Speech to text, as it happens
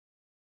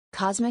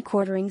Cosmic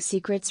Ordering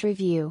Secrets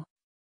Review.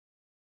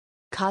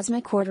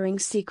 Cosmic Ordering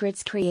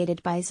Secrets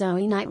created by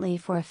Zoey Knightley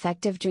for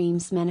effective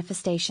dreams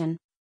manifestation.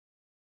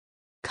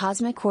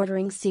 Cosmic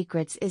Ordering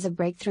Secrets is a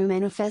breakthrough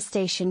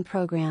manifestation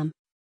program.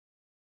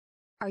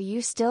 Are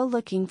you still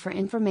looking for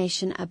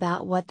information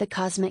about what the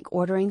Cosmic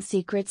Ordering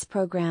Secrets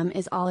program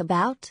is all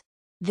about?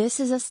 This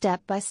is a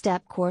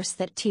step-by-step course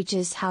that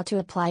teaches how to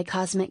apply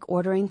cosmic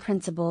ordering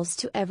principles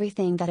to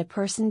everything that a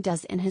person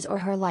does in his or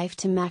her life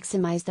to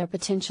maximize their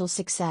potential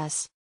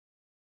success.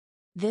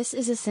 This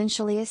is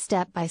essentially a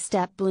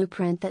step-by-step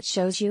blueprint that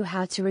shows you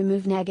how to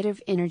remove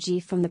negative energy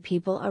from the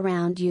people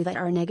around you that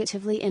are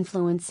negatively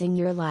influencing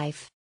your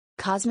life.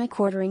 Cosmic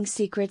Ordering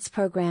Secrets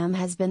program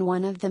has been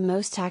one of the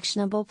most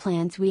actionable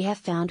plans we have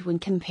found when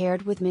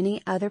compared with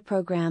many other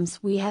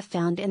programs we have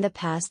found in the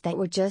past that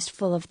were just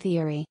full of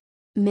theory.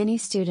 Many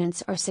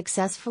students are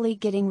successfully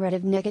getting rid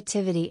of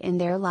negativity in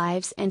their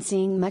lives and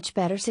seeing much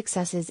better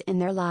successes in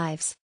their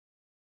lives.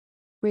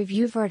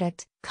 Review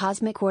verdict: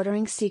 Cosmic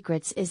Ordering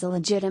Secrets is a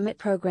legitimate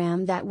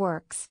program that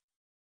works.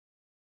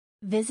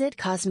 Visit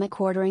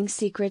Cosmic Ordering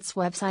Secrets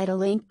website, a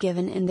link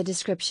given in the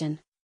description.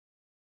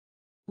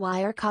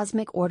 Why are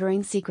Cosmic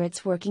Ordering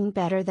Secrets working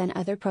better than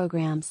other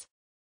programs?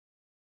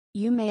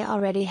 You may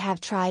already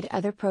have tried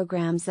other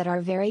programs that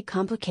are very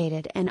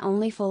complicated and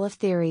only full of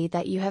theory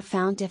that you have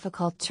found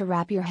difficult to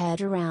wrap your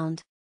head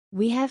around.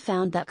 We have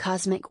found that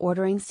Cosmic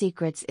Ordering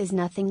Secrets is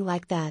nothing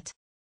like that.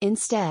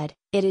 Instead,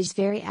 it is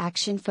very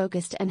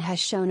action-focused and has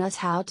shown us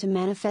how to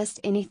manifest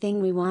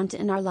anything we want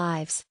in our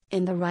lives,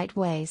 in the right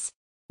ways.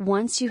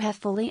 Once you have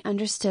fully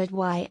understood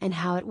why and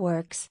how it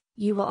works,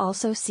 you will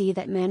also see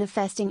that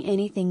manifesting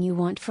anything you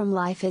want from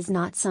life is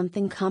not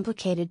something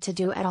complicated to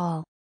do at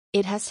all.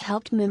 It has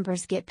helped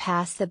members get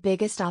past the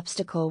biggest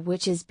obstacle,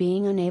 which is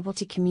being unable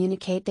to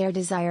communicate their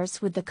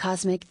desires with the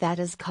cosmic that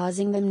is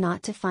causing them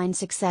not to find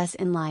success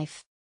in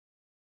life.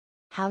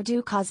 How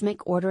do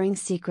Cosmic Ordering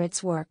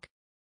Secrets work?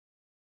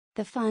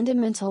 The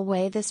fundamental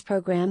way this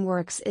program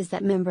works is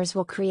that members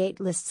will create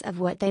lists of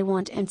what they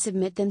want and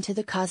submit them to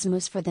the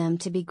cosmos for them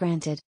to be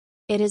granted.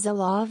 It is a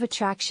law of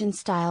attraction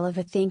style of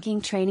a thinking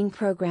training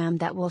program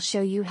that will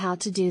show you how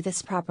to do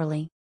this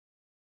properly.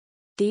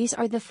 These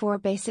are the 4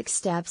 basic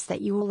steps that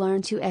you will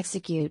learn to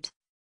execute.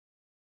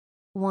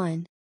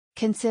 1.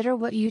 Consider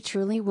what you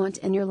truly want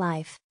in your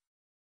life.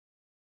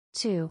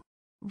 2.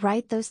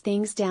 Write those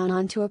things down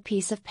onto a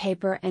piece of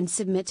paper and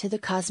submit to the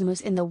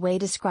cosmos in the way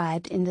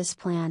described in this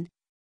plan.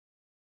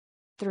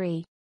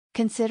 3.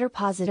 Consider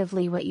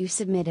positively what you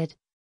submitted.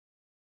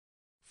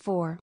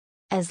 4.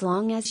 As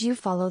long as you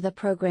follow the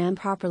program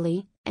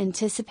properly,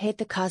 anticipate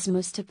the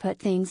cosmos to put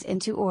things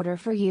into order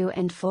for you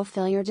and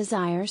fulfill your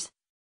desires.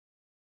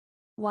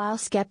 While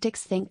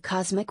skeptics think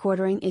cosmic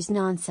ordering is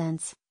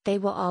nonsense, they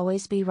will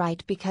always be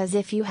right, because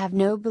if you have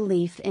no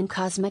belief in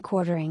cosmic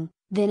ordering,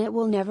 then it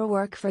will never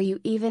work for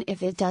you even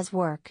if it does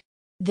work.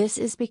 This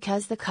is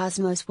because the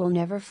cosmos will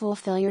never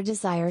fulfill your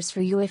desires for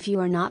you if you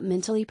are not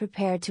mentally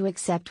prepared to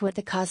accept what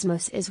the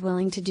cosmos is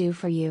willing to do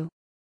for you.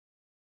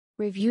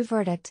 Review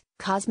verdict: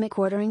 Cosmic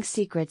Ordering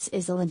Secrets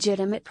is a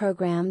legitimate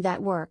program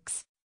that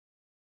works.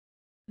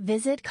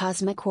 Visit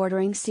Cosmic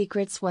Ordering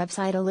Secrets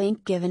website, a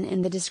link given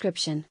in the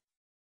description.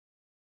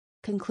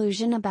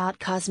 Conclusion about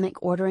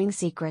Cosmic Ordering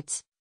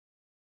Secrets.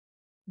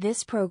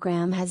 This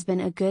program has been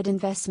a good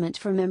investment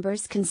for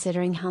members,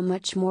 considering how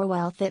much more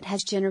wealth it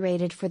has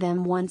generated for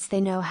them once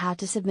they know how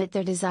to submit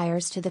their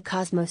desires to the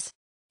cosmos.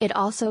 It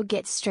also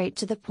gets straight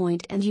to the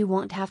point, and you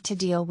won't have to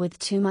deal with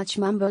too much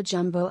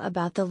mumbo-jumbo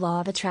about the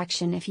law of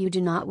attraction if you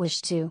do not wish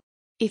to.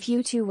 If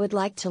you too would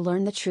like to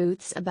learn the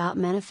truths about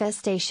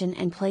manifestation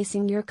and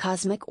placing your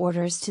cosmic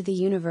orders to the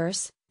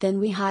universe, then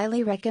we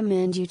highly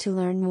recommend you to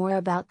learn more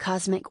about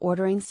Cosmic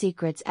Ordering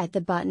Secrets at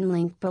the button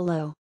link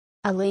below.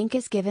 A link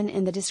is given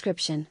in the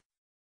description.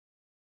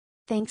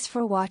 Thanks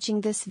for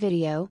watching this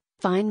video.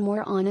 Find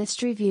more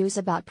honest reviews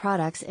about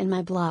products in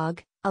my blog,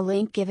 a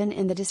link given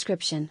in the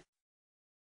description.